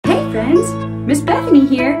friends, Miss Bethany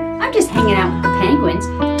here. I'm just hanging out with the penguins,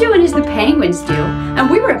 doing as the penguins do, and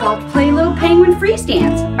we were about to play a little penguin freeze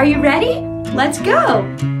dance. Are you ready? Let's go!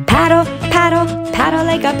 Paddle, paddle, paddle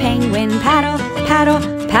like a penguin. Paddle, paddle,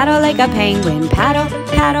 paddle like a penguin. Paddle,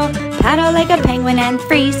 paddle, paddle like a penguin and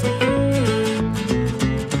freeze.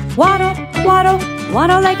 Waddle, waddle,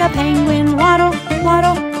 waddle like a penguin. Waddle,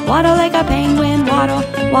 waddle, waddle like a penguin. Waddle,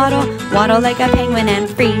 waddle, waddle like a penguin and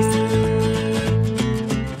freeze.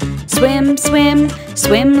 Swim, swim,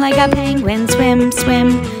 swim like a penguin. Swim,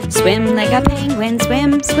 swim, swim like a penguin.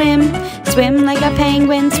 Swim, swim, swim like a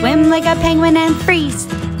penguin. Swim like a penguin and freeze.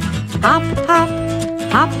 Hop, hop,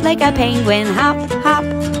 hop like a penguin. Hop, hop,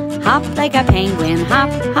 hop like a penguin. Hop,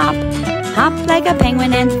 hop, hop like a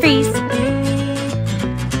penguin and freeze.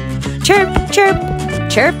 Chirp, chirp,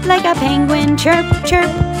 chirp like a penguin. Chirp, chirp,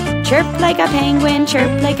 chirp like a penguin. Chirp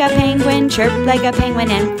like a penguin. Chirp like a penguin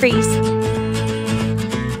and freeze.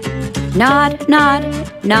 Nod, nod,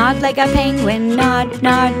 nod like a penguin. Nod,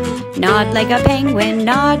 nod, nod like a penguin.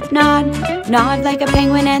 Nod, nod, nod like a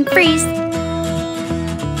penguin and freeze.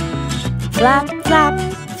 Flap, flap,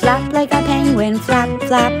 flap like a penguin. Flap,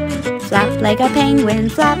 flap, flap like a penguin.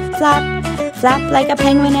 Flap, flap, flap like a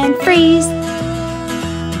penguin and freeze.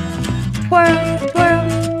 Twirl, twirl,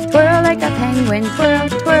 twirl like a penguin. Twirl,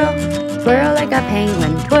 twirl, twirl like a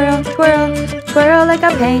penguin. Twirl, twirl, twirl like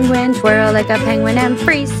a penguin. Twirl like a penguin and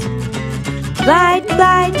freeze. Glide,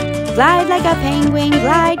 glide, glide like a penguin.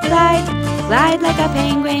 Glide, glide, glide like a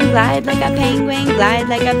penguin. Glide like a penguin. Glide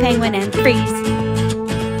like a penguin and freeze.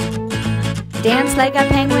 Dance like a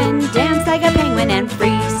penguin. Dance like a penguin and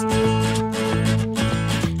freeze.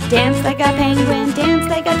 Dance like a penguin. Dance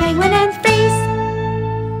like a penguin and freeze.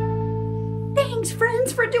 Thanks,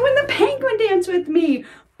 friends, for doing the penguin dance with me.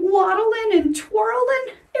 Waddling and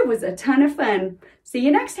twirling. It was a ton of fun. See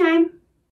you next time.